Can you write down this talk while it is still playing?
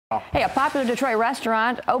Hey, a popular Detroit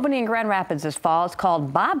restaurant opening in Grand Rapids this fall. It's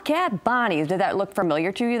called Bobcat Bonnie's. Did that look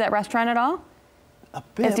familiar to you, that restaurant at all? A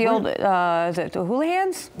bit. It's the old, is it the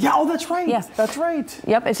Houlihan's? Yeah, oh, that's right. Yeah. That's right.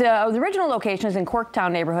 Yep, it's the original location is in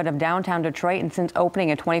Corktown neighborhood of downtown Detroit, and since opening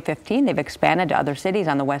in 2015, they've expanded to other cities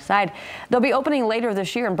on the west side. They'll be opening later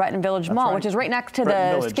this year in Breton Village Mall, which is right next to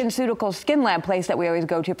the SkinCeuticals Skin Lab place that we always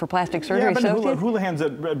go to for plastic surgery. Yeah, but Houlihan's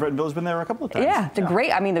at Breton Village been there a couple of times. Yeah, it's a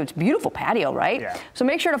great, I mean, it's a beautiful patio, right? Yeah. So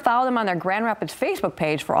make sure to follow them on their Grand Rapids Facebook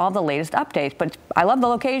page for all the latest updates. But I love the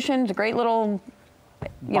location. It's a great little,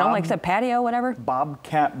 you know, like I said, patio, whatever.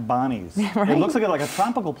 Bobcat Bonnie's. Right? It looks like a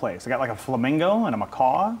tropical place. They got like a flamingo and a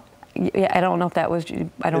macaw. Yeah, I don't know if that was,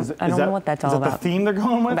 I don't know what that's all about. Is that the theme they're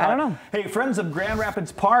going with? I don't know. Hey, friends of Grand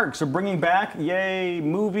Rapids Parks are bringing back, yay,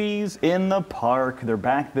 movies in the park. They're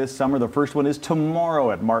back this summer. The first one is tomorrow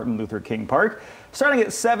at Martin Luther King Park. Starting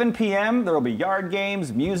at 7 p.m., there will be yard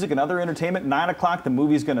games, music, and other entertainment. 9 o'clock, the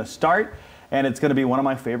movie's going to start. And it's going to be one of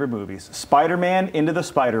my favorite movies, Spider-Man Into the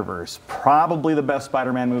Spider-Verse. Probably the best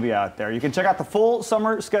Spider-Man movie out there. You can check out the full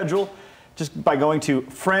summer schedule just by going to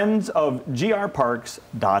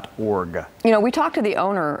friendsofgrparks.org. You know, we talked to the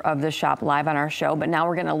owner of this shop live on our show, but now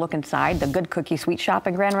we're going to look inside the Good Cookie Sweet Shop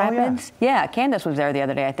in Grand Rapids. Yeah, Candace was there the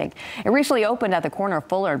other day, I think. It recently opened at the corner of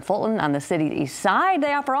Fuller and Fulton on the city's east side.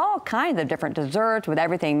 They offer all kinds of different desserts with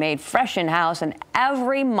everything made fresh in-house, and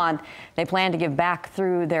every month they plan to give back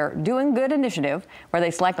through their Doing Good initiative, where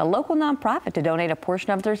they select a local nonprofit to donate a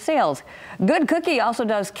portion of their sales. Good Cookie also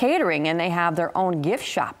does catering, and they have their own gift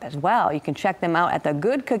shop as well. You can check them out at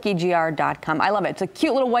thegoodcookiegr.com. I love it. It's a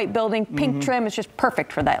cute little white building, pink trim. It's just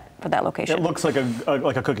perfect for that location. It looks like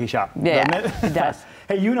a cookie shop, yeah, doesn't it? It does.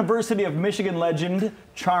 Hey, University of Michigan legend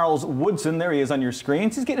Charles Woodson, there he is on your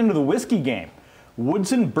screens. He's getting into the whiskey game.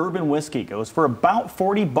 Woodson Bourbon Whiskey goes for about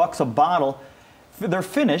 $40 a bottle. They're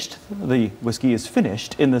finished, the whiskey is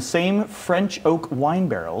finished, in the same French oak wine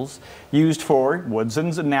barrels used for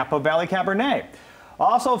Woodson's Napa Valley Cabernet.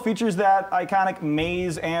 Also features that iconic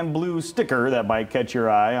maize and blue sticker that might catch your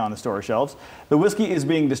eye on the store shelves. The whiskey is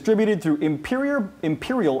being distributed through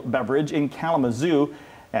Imperial Beverage in Kalamazoo,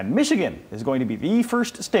 and Michigan is going to be the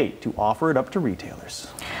first state to offer it up to retailers.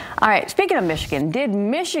 All right, speaking of Michigan, did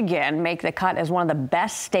Michigan make the cut as one of the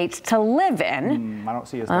best states to live in? I don't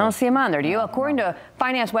see him on there, do you? According to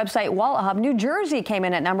finance website WalletHub, New Jersey came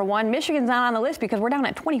in at #1. Michigan's not on the list because we're down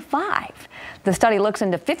at 25. The study looks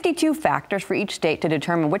into 52 factors for each state to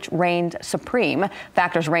determine which reigns supreme.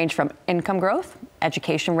 Factors range from income growth,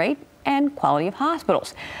 education rate, and quality of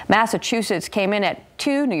hospitals. Massachusetts came in at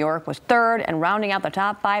 2, New York was 3rd, and rounding out the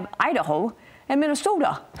top 5, Idaho and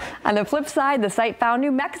Minnesota. On the flip side, the site found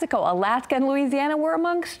New Mexico, Alaska, and Louisiana were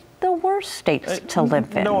amongst the worst states to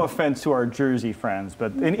live in. No offense to our Jersey friends,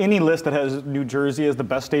 but in any list that has New Jersey as the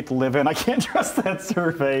best state to live in, I can't trust that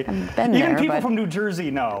survey. Even people from New Jersey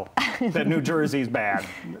know that New Jersey's bad.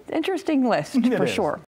 Interesting list, for sure.